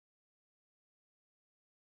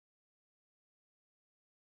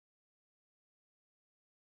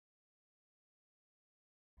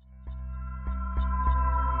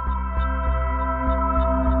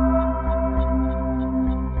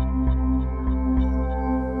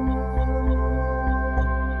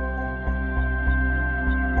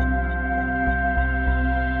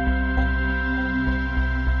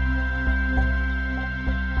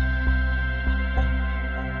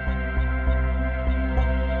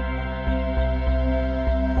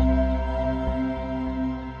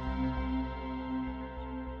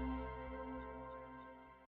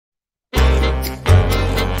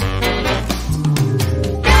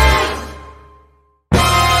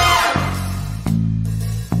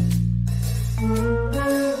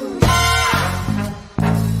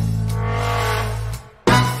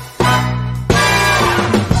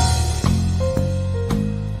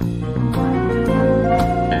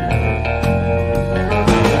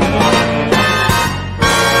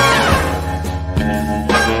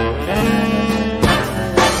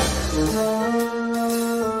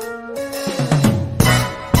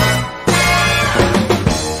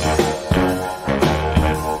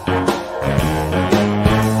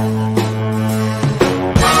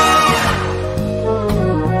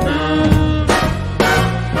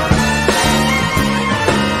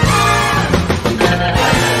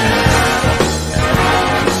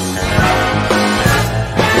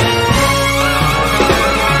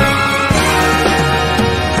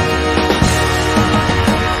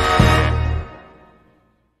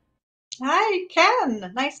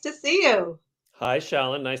Ken, nice to see you. Hi,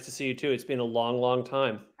 Shalan. Nice to see you too. It's been a long, long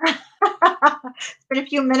time. It's been a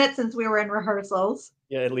few minutes since we were in rehearsals.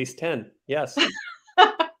 Yeah, at least 10. Yes.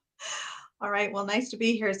 All right, well, nice to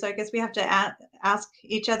be here. So I guess we have to ask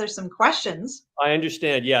each other some questions. I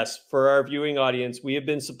understand. Yes. For our viewing audience, we have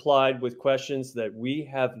been supplied with questions that we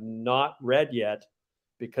have not read yet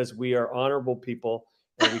because we are honorable people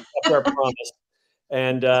and we kept our promise.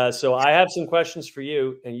 And so I have some questions for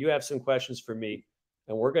you, and you have some questions for me.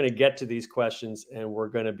 And we're going to get to these questions and we're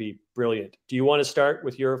going to be brilliant. Do you want to start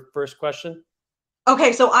with your first question?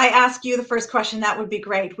 Okay, so I ask you the first question. That would be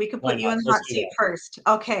great. We could Why put you not? in the Let's hot do seat that. first.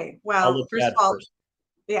 Okay, I'll well, look first bad of all, first.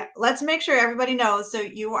 yeah, let's make sure everybody knows. So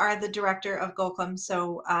you are the director of KOQM.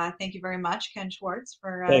 So thank you very much, Ken Schwartz,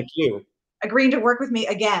 for Thank you. agreeing to work with me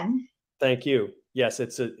again. Thank you. Yes,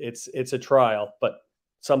 it's a trial, but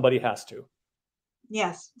somebody has to.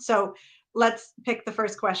 Yes. So let's pick the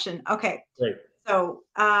first question. Okay. Great. So,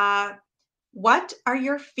 what are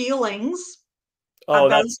your feelings Oh,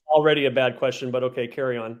 about that's already a bad question, but okay,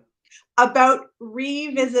 carry on.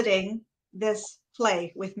 revisiting this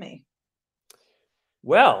play with me?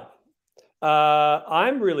 Well,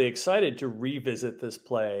 I'm really excited to revisit this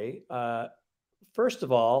play. First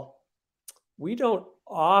of all, we don't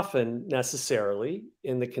often necessarily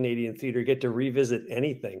in the Canadian theater get to revisit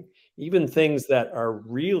anything, even things that are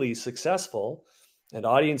really successful and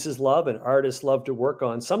audiences love and artists love to work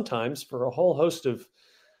on. Sometimes, for a whole host of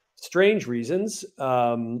strange reasons,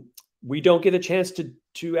 we don't get a chance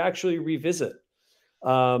to actually revisit.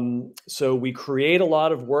 So we create a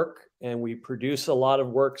lot of work and we produce a lot of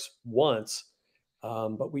works once,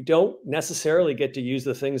 but we don't necessarily get to use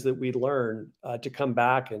the things that we learn to come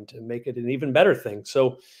back and to make it an even better thing.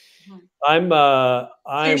 So I'm So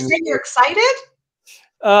you're saying you're excited?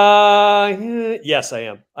 yes, I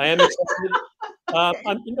am. I am excited. Okay.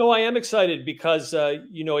 I am excited because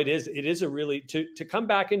it is a really to come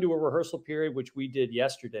back into a rehearsal period, which we did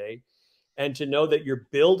yesterday, and to know that you're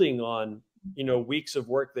building on weeks of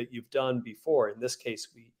work that you've done before. In this case,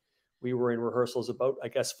 we were in rehearsals about, I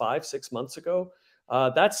guess, 5-6 months ago.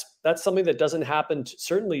 That's something that doesn't happen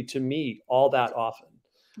certainly to me all that often.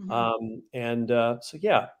 So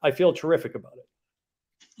yeah, I feel terrific about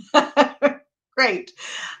it. Great.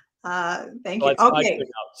 Thank So you. it's my Okay. turn now.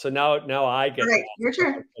 So now I All get to right. ask Your the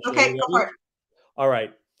turn. first question. Are Okay. you Go for ready? it. All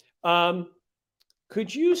right.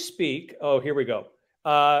 Could you speak? Oh, here we go.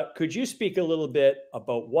 Could you speak a little bit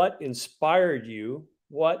about what inspired you?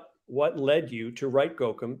 What led you to write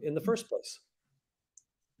KOQM in the first place?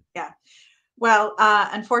 Yeah. Well,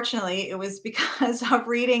 unfortunately, it was because of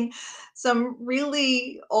reading some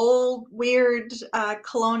really old, weird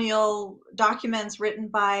colonial documents written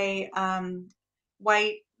by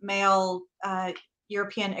white male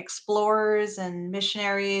European explorers and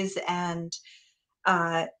missionaries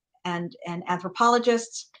uh, and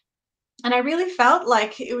anthropologists. And I really felt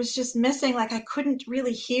like it was just missing, like I couldn't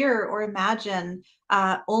really hear or imagine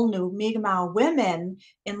Olnu, Mi'kmaq women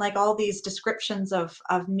in like all these descriptions of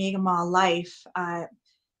Mi'kmaq life.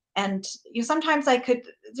 And sometimes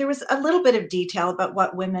there was a little bit of detail about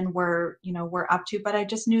what women were up to, but I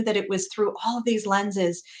just knew that it was through all of these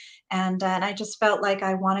lenses. And I just felt like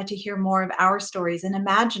I wanted to hear more of our stories and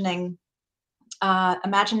imagining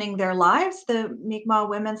their lives, the Mi'kmaq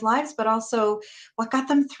women's lives, but also what got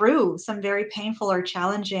them through some very painful or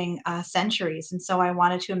challenging centuries. And so I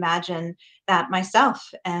wanted to imagine that myself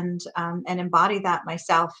and embody that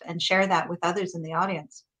myself and share that with others in the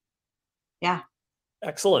audience. Yeah.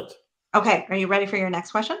 Excellent. Okay. Are you ready for your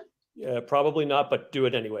next question? Probably not, but do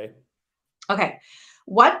it anyway. Okay.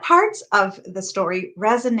 What parts of the story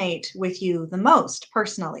resonate with you the most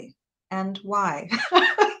personally, and why?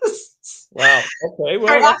 Wow. Okay. Well,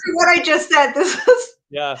 Right after what I just said, this is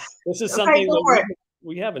this is okay. something Go that for it.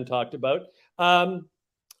 we haven't talked about.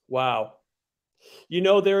 Wow.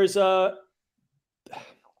 There's a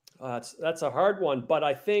that's a hard one, but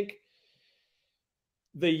I think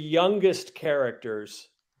the youngest characters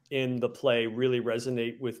in the play really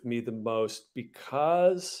resonate with me the most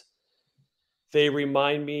because they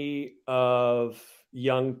remind me of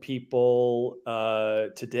young people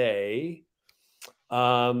today,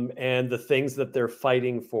 and the things that they're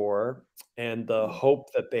fighting for and the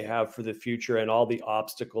hope that they have for the future and all the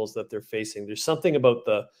obstacles that they're facing. There's something about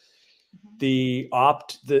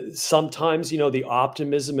sometimes the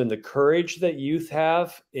optimism and the courage that youth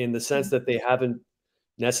have, in the sense that they haven't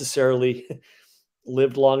necessarily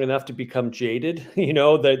lived long enough to become jaded.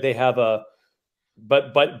 That they have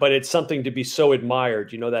but it's something to be so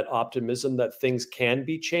admired, that optimism that things can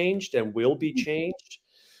be changed and will be changed.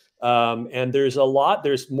 And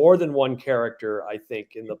there's more than one character, I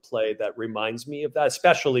think, in the play that reminds me of that,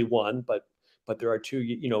 especially one, but there are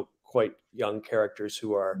two, quite young characters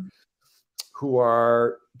who are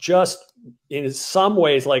just in some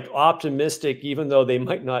ways like optimistic, even though they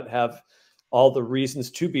might not have all the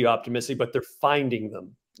reasons to be optimistic, but they're finding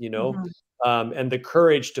them, and the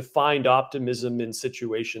courage to find optimism in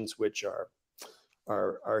situations which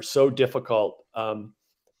are so difficult.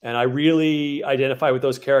 And I really identify with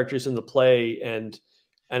those characters in the play, and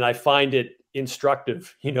I find it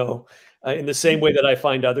instructive, in the same way that I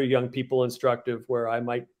find other young people instructive, where I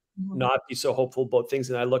might not be so hopeful about things,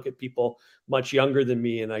 and I look at people much younger than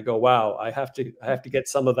me, and I go, "Wow, I have to get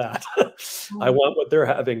some of that." I want what they're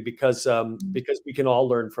having, because we can all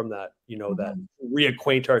learn from that, that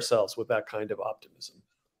reacquaint ourselves with that kind of optimism.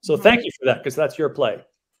 So thank you for that, because that's your play.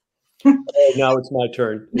 Now it's my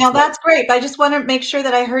turn. Now that's great. But I just want to make sure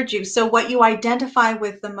that I heard you. So what you identify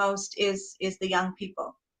with the most is the young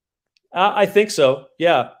people. I think so.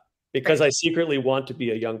 Yeah, because I secretly want to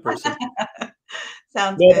be a young person.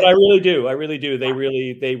 Sounds good. But I really do. I really do. They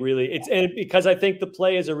really. And because I think the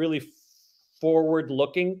play is a really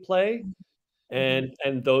forward-looking play, and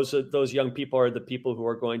those young people are the people who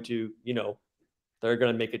are going to, they're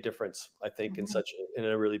going to make a difference, I think, in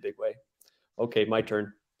a really big way. Okay, my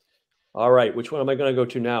turn. All right, which one am I going to go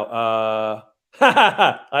to now?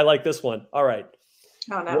 I like this one. All right.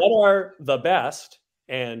 Oh, no. What are the best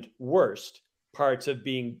and worst parts of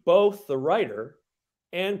being both the writer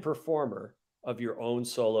and performer of your own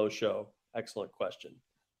solo show? Excellent question.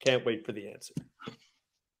 Can't wait for the answer.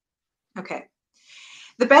 Okay.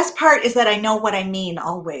 The best part is that I know what I mean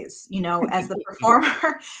always, as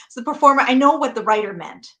the performer, I know what the writer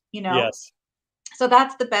meant, Yes. So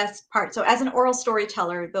that's the best part. So as an oral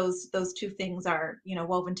storyteller, those two things are,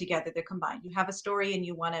 woven together. They're combined. You have a story and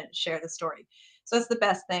you want to share the story. So that's the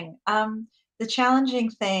best thing. The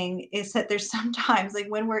challenging thing is that there's sometimes, like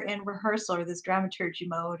when we're in rehearsal or this dramaturgy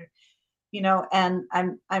mode,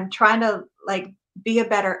 and I'm trying to like be a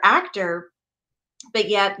better actor, but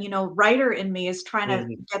yet, writer in me is trying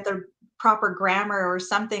to get the proper grammar or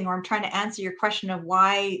something, or I'm trying to answer your question of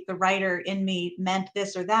why the writer in me meant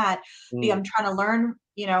this or that. I'm trying to learn,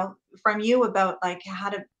 from you about like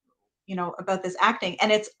how to, about this acting,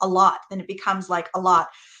 and it's a lot. Then it becomes like a lot.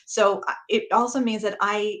 So it also means that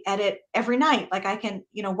I edit every night. Like I can,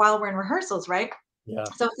 while we're in rehearsals, right? Yeah.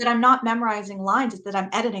 So it's that I'm not memorizing lines, it's that I'm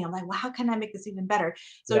editing. I'm like, well, how can I make this even better?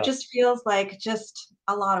 So it just feels like just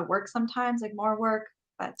a lot of work sometimes, like more work,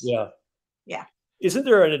 but yeah. Isn't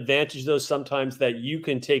there an advantage though sometimes that you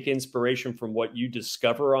can take inspiration from what you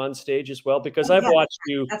discover on stage as well? Because I've watched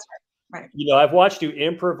you, that's right. I've watched you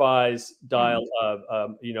improvise dialogue,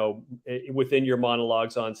 within your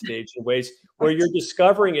monologues on stage in ways where you're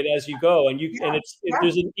discovering it as you go, and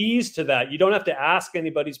there's an ease to that. You don't have to ask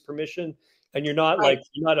anybody's permission, and you're not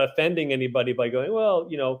you're not offending anybody by going, well,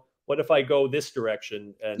 what if I go this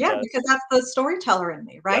direction? And because that's the storyteller in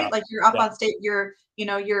me, right? Like you're up on stage, you're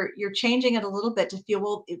changing it a little bit to feel,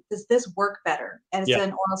 well, does this work better? As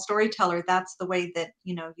an oral storyteller, that's the way that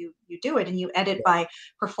you do it, and you edit by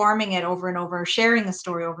performing it over and over, sharing the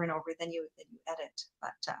story over and over. Then you edit.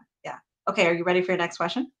 But okay, are you ready for your next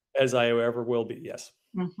question? As I ever will be. Yes.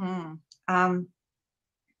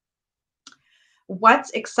 What's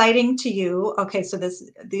exciting to you? Okay, so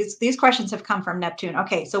these questions have come from Neptune.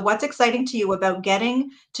 Okay, so what's exciting to you about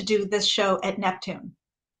getting to do this show at Neptune?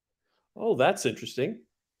 Oh, that's interesting.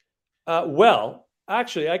 Well,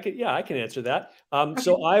 actually, I can answer that.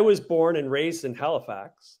 So I was born and raised in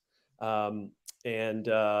Halifax, and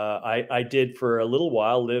I did for a little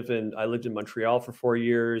while I lived in Montreal for 4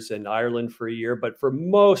 years and Ireland for a year, but for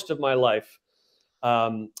most of my life,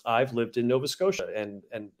 I've lived in Nova Scotia,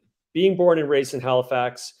 and being born and raised in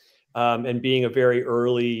Halifax, and being a very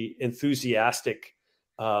early enthusiastic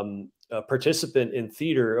participant in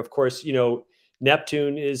theater, of course,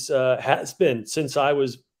 Neptune has been since I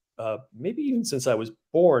was maybe even since I was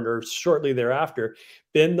born or shortly thereafter,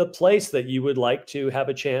 been the place that you would like to have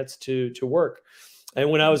a chance to work. And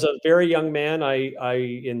when I was a very young man, I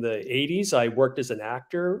in the 80s, I worked as an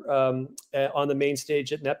actor on the main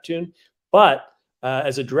stage at Neptune, but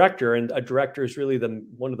as a director, and a director is really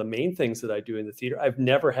one of the main things that I do in the theater. I've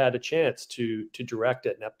never had a chance to direct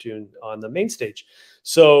at Neptune on the main stage,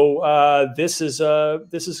 so this is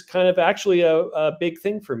kind of actually a big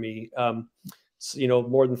thing for me. So,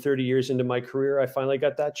 more than 30 years into my career, I finally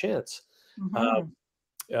got that chance.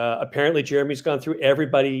 Apparently, Jeremy's gone through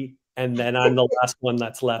everybody, and then I'm the last one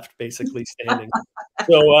that's left, basically standing.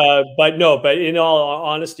 So, but in all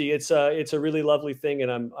honesty, it's a really lovely thing,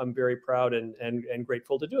 and I'm very proud and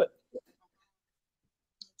grateful to do it.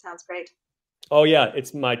 Sounds great. Oh yeah,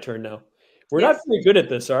 it's my turn now. We're not Yes. very good at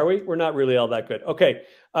this, are we? We're not really all that good. Okay.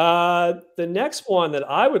 The next one that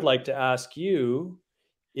I would like to ask you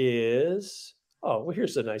is, oh, well,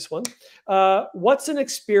 here's a nice one. What's an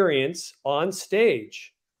experience on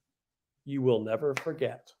stage you will never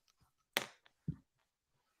forget?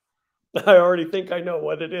 I already think I know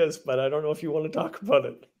what it is, but I don't know if you want to talk about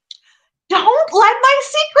it. Don't let my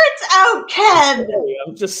secrets out, Ken.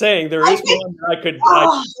 I'm just saying there is one that I could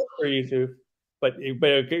for you to, but you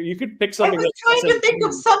could pick I something. was trying to think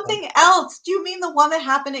of something else. Do you mean the one that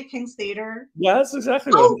happened at King's Theater? Yeah, that's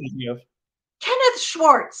exactly what I'm thinking of. Kenneth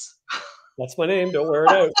Schwartz. That's my name. Don't wear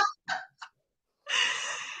it out.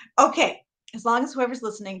 Okay, as long as whoever's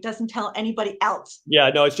listening doesn't tell anybody else. Yeah,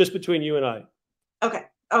 no, it's just between you and I. Okay.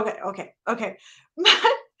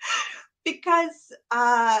 Because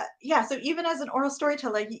yeah, so even as an oral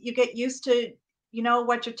storyteller, you get used to,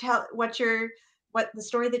 what the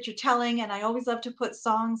story that you're telling. And I always love to put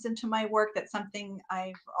songs into my work. That's something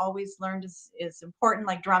I've always learned is important,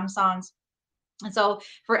 like drum songs. And so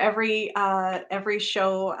for every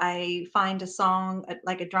show, I find a song,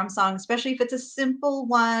 like a drum song, especially if it's a simple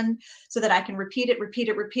one, so that I can repeat it,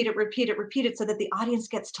 so that the audience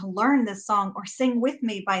gets to learn this song or sing with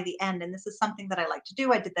me by the end. And this is something that I like to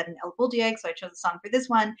do. I did that in El Buldieg, so I chose a song for this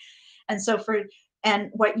one. And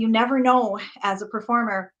what you never know as a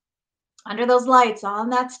performer under those lights on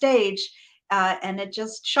that stage. And it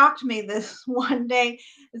just shocked me this one day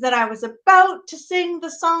that I was about to sing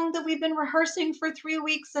the song that we've been rehearsing for 3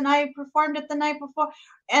 weeks, and I performed it the night before,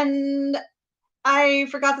 and I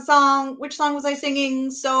forgot the song. Which song was I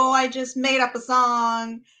singing? So I just made up a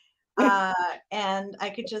song. And I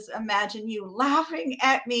could just imagine you laughing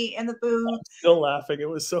at me in the booth. I'm still laughing. It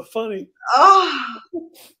was so funny. Oh,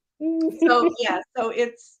 so yeah, so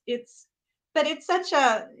but it's such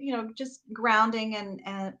a, just grounding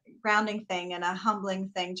and grounding thing, and a humbling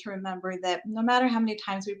thing to remember that no matter how many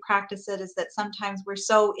times we practice it, is that sometimes we're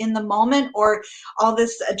so in the moment, or all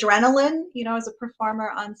this adrenaline, as a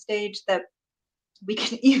performer on stage, that we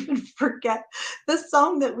can even forget the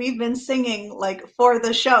song that we've been singing, like, for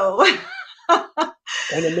the show.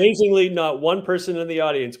 And amazingly, not one person in the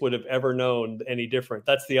audience would have ever known any different.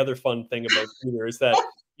 That's the other fun thing about theater, is that,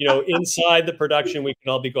 inside the production, we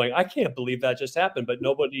can all be going, I can't believe that just happened. But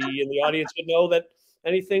nobody in the audience would know that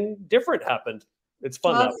anything different happened. It's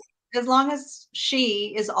fun that way. As long as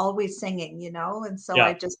she is always singing, and so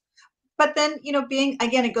Yeah. but then, being,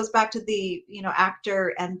 again, it goes back to the,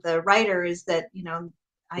 actor and the writer, is that,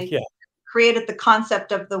 I created the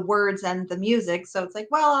concept of the words and the music. So it's like,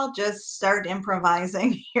 well, I'll just start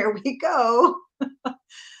improvising. Here we go.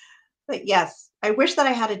 But yes, I wish that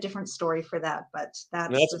I had a different story for that, but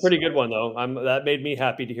That's a pretty good one, though. That made me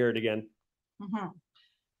happy to hear it again. Mm-hmm.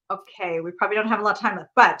 Okay, we probably don't have a lot of time left,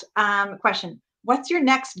 but question: what's your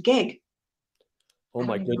next gig? Oh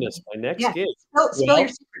my goodness, my next gig. Spill your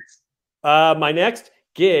secrets. My next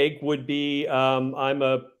gig would be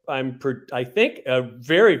I think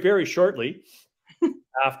very, very shortly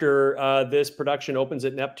after this production opens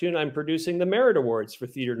at Neptune, I'm producing the Merit Awards for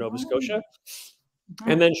Theatre Nova Scotia.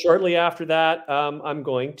 And then shortly after that, I'm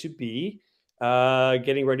going to be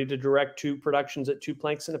getting ready to direct 2 productions at 2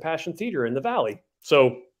 Planks and a Passion Theatre in the Valley.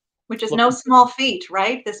 So, which is no small feat,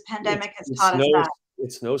 right? This pandemic has taught us that.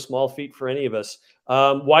 It's no small feat for any of us.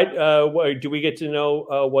 Why do we get to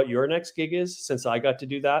know what your next gig is? Since I got to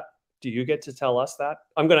do that, do you get to tell us that?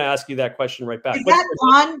 I'm going to ask you that question right back. Is that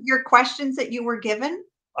on your questions that you were given?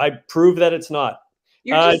 I prove that it's not.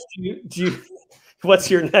 Do you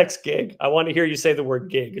what's your next gig? I want to hear you say the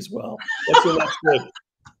word gig as well. What's your next gig?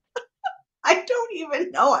 I don't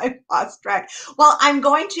even know. I've lost track. Well, I'm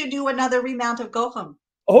going to do another remount of KOQM.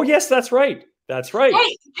 Oh, yes, that's right. That's right.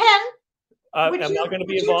 Hey, Ken, am I going to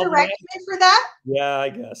be involved? Would you direct me for that? Yeah, I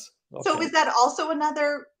guess. Okay. So is that also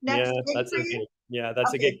another next gig that's for a you? gig. Yeah,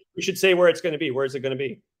 that's a gig. We should say where it's going to be. Where is it going to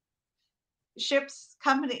be? Ships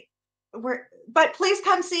Company. But please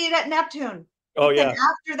come see it at Neptune. Oh, yeah. And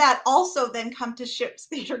after that, also then come to Ships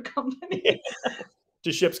Theatre Company.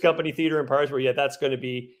 To Ships Company Theatre in Parswell. Yeah, that's going to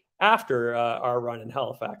be after our run in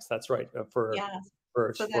Halifax. That's right. So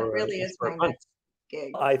that really is my next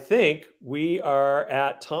gig. I think we are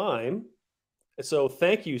at time. So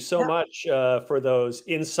thank you so much for those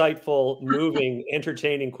insightful, moving,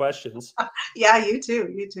 entertaining questions. Yeah, you too.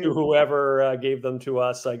 You too. To whoever gave them to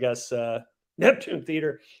us, I guess, Neptune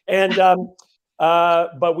Theatre. And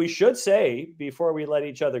but we should say, before we let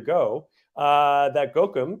each other go, that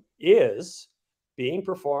KOQM is being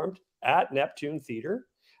performed at Neptune Theatre.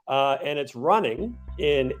 And it's running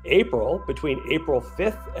in April, between April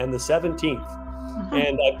 5th and the 17th. Mhm.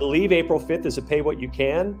 And I believe April 5th is a pay what you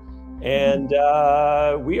can. Mhm.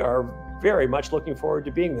 And we are very much looking forward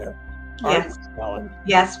to being there. Aren't Yes, we, Alan?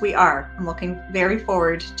 yes, we are. I'm looking very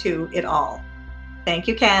forward to it all. Thank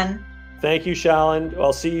you, Ken. Thank you, Shalan.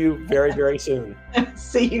 I'll see you very, very soon.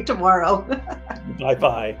 See you tomorrow. Bye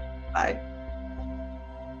bye. Bye.